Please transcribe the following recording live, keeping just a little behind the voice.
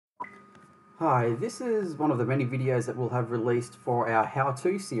Hi, this is one of the many videos that we'll have released for our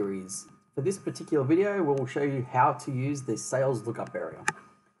how-to series. For this particular video, we'll show you how to use the Sales LookUp area.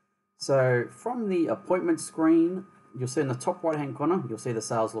 So from the appointment screen, you'll see in the top right-hand corner, you'll see the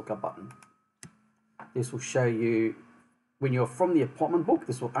Sales LookUp button. This will show you, when you're from the appointment book,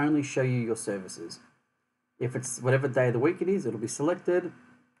 this will only show you your services. If it's whatever day of the week it is, it'll be selected.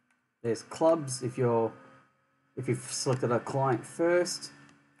 There's clubs if you've selected a client first,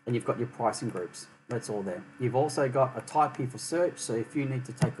 and you've got your pricing groups. That's all there. You've also got a type here for search. So if you need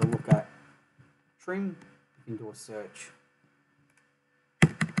to take a look at trim, you can do a search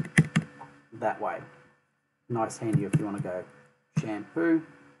that way. Nice handy if you want to go shampoo.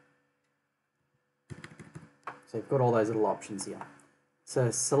 So you've got all those little options here. So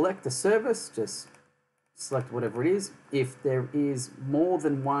select the service, just select whatever it is. If there is more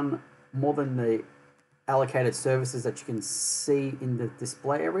than the allocated services that you can see in the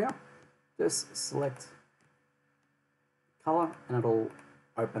display area, just select color and it'll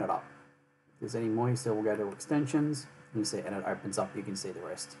open it up. If there's any more, you still will go to extensions and you see, and it opens up. You can see the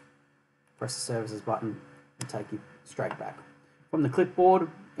rest. Press the services button and take you straight back. From the clipboard,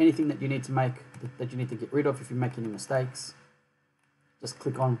 anything that you need to get rid of, if you make any mistakes, just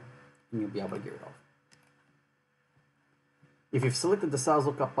click on and you'll be able to get rid of. If you've selected the Sales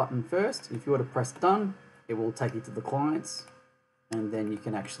Lookup button first, if you were to press done, it will take you to the clients, and then you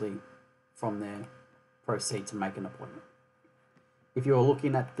can actually, from there, proceed to make an appointment. If you're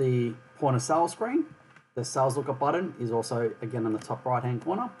looking at the point of sale screen, the Sales Lookup button is also, again, on the top right-hand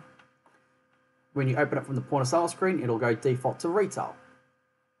corner. When you open it from the point of sale screen, it'll go default to retail.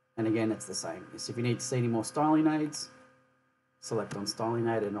 And again, it's the same. So if you need to see any more styling aids, select on styling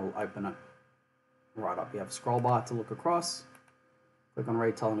aid and it'll open it right up. You have a scroll bar to look across. Click on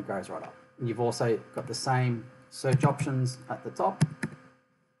retail and it goes right up. And you've also got the same search options at the top.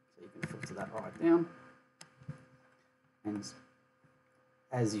 So you can filter that right down. And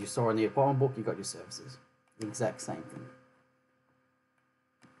as you saw in the appointment book, you've got your services. The exact same thing.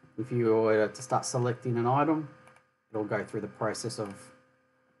 If you were to start selecting an item, it'll go through the process of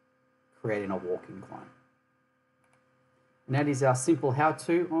creating a walk-in client. And that is our simple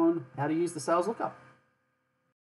how-to on how to use the Sales Lookup.